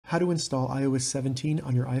how to install iOS 17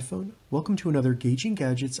 on your iPhone. Welcome to another Gauging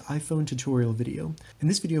Gadgets iPhone tutorial video. In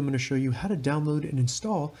this video, I'm going to show you how to download and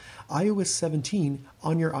install iOS 17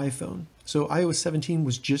 on your iPhone. So iOS 17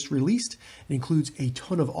 was just released. It includes a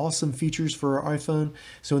ton of awesome features for our iPhone.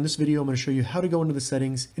 So in this video, I'm going to show you how to go into the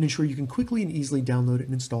settings and ensure you can quickly and easily download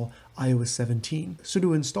and install iOS 17. So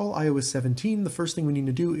to install iOS 17, the first thing we need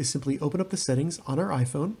to do is simply open up the settings on our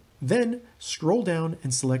iPhone, then scroll down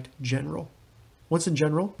and select General. Once in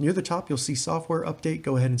General, near the top, you'll see Software Update.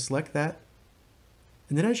 Go ahead and select that.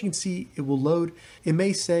 And then as you can see, it will load. It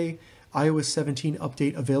may say iOS 17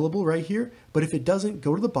 update available right here, but if it doesn't,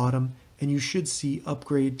 go to the bottom and you should see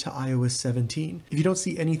upgrade to iOS 17. If you don't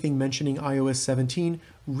see anything mentioning iOS 17,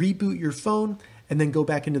 reboot your phone and then go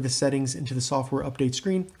back into the settings into the software update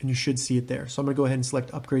screen and you should see it there. So I'm gonna go ahead and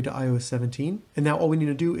select upgrade to iOS 17. And now all we need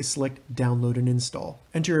to do is select download and install.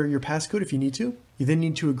 Enter your passcode if you need to. You then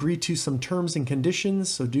need to agree to some terms and conditions,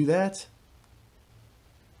 so do that.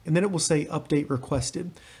 And then it will say update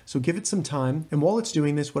requested. So give it some time. And while it's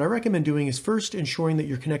doing this, what I recommend doing is first ensuring that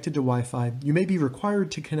you're connected to Wi-Fi. You may be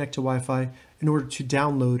required to connect to Wi-Fi in order to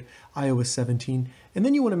download iOS 17. And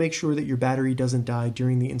then you want to make sure that your battery doesn't die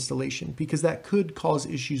during the installation because that could cause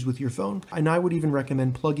issues with your phone. And I would even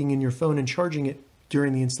recommend plugging in your phone and charging it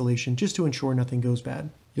during the installation just to ensure nothing goes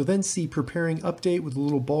bad. You'll then see preparing update with a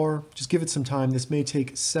little bar. Just give it some time. This may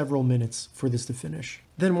take several minutes for this to finish.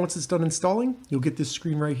 Then once it's done installing, you'll get this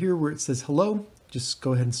screen right here where it says hello. Just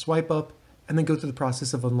go ahead and swipe up and then go through the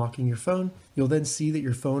process of unlocking your phone. You'll then see that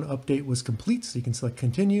your phone update was complete, so you can select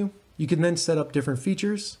continue. You can then set up different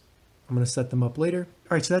features. I'm going to set them up later.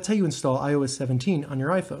 All right, so that's how you install iOS 17 on your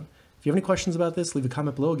iPhone. If you have any questions about this, leave a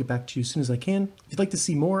comment below. I'll get back to you as soon as I can. If you'd like to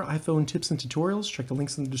see more iPhone tips and tutorials, check the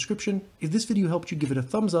links in the description. If this video helped you, give it a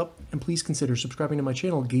thumbs up, and please consider subscribing to my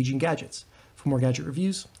channel, Gauging Gadgets, for more gadget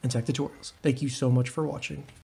reviews and tech tutorials. Thank you so much for watching.